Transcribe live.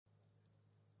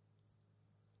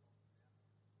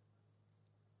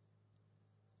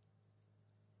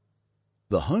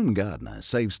The home gardener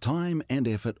saves time and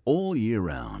effort all year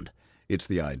round. It's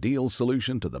the ideal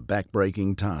solution to the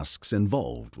back-breaking tasks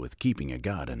involved with keeping a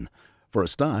garden. For a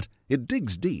start, it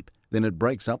digs deep, then it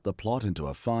breaks up the plot into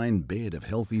a fine bed of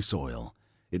healthy soil.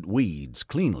 It weeds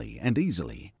cleanly and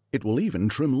easily. It will even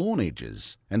trim lawn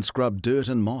edges and scrub dirt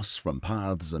and moss from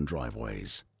paths and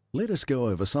driveways. Let us go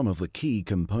over some of the key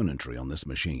componentry on this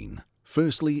machine.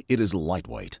 Firstly, it is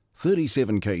lightweight,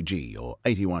 37 kg or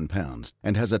 81 pounds,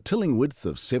 and has a tilling width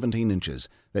of 17 inches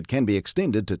that can be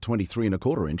extended to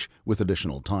 23¼ inch with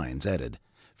additional tines added.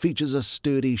 Features a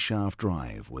sturdy shaft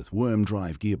drive with worm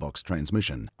drive gearbox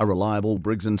transmission, a reliable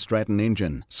Briggs & Stratton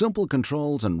engine, simple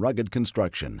controls and rugged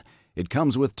construction. It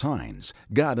comes with tines,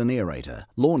 garden aerator,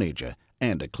 lawn edger,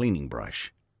 and a cleaning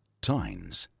brush.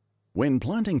 Tines. When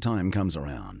planting time comes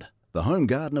around, the home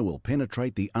gardener will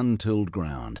penetrate the untilled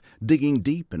ground, digging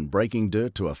deep and breaking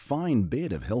dirt to a fine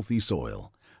bed of healthy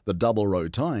soil. The double-row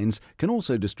tines can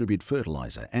also distribute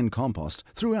fertilizer and compost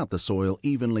throughout the soil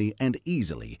evenly and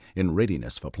easily in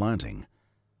readiness for planting.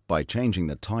 By changing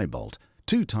the tie bolt,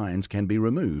 2 tines can be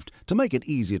removed to make it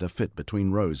easier to fit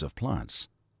between rows of plants.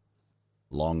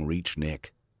 Long reach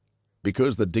neck.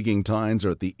 Because the digging tines are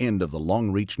at the end of the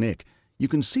long reach neck, you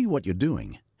can see what you're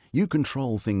doing. You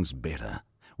control things better.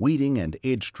 Weeding and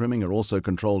edge trimming are also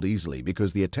controlled easily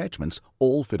because the attachments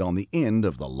all fit on the end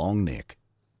of the long neck.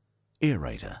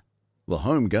 Aerator. The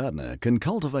home gardener can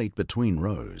cultivate between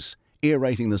rows,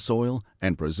 aerating the soil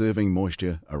and preserving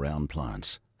moisture around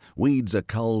plants. Weeds are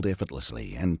culled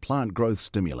effortlessly and plant growth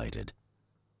stimulated.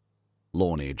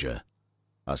 Lawn edger.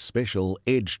 A special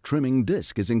edge trimming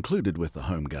disc is included with the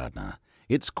home gardener.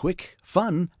 It's quick,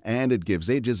 fun, and it gives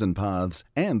edges and paths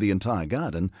and the entire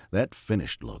garden that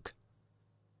finished look.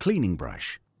 Cleaning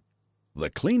brush. The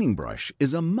cleaning brush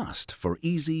is a must for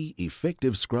easy,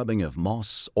 effective scrubbing of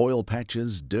moss, oil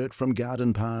patches, dirt from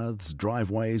garden paths,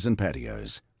 driveways and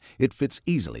patios. It fits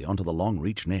easily onto the long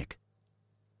reach neck.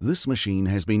 This machine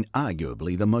has been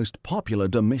arguably the most popular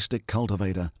domestic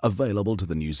cultivator available to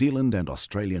the New Zealand and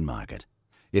Australian market.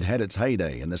 It had its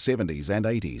heyday in the 70s and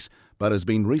 80s, but has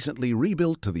been recently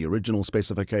rebuilt to the original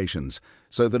specifications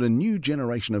so that a new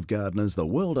generation of gardeners the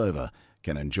world over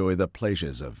can enjoy the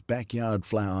pleasures of backyard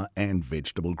flower and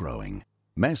vegetable growing.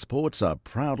 Masports are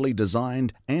proudly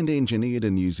designed and engineered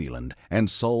in New Zealand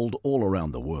and sold all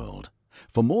around the world.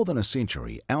 For more than a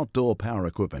century, outdoor power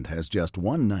equipment has just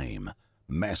one name: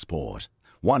 Masport.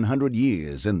 100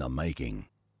 years in the making.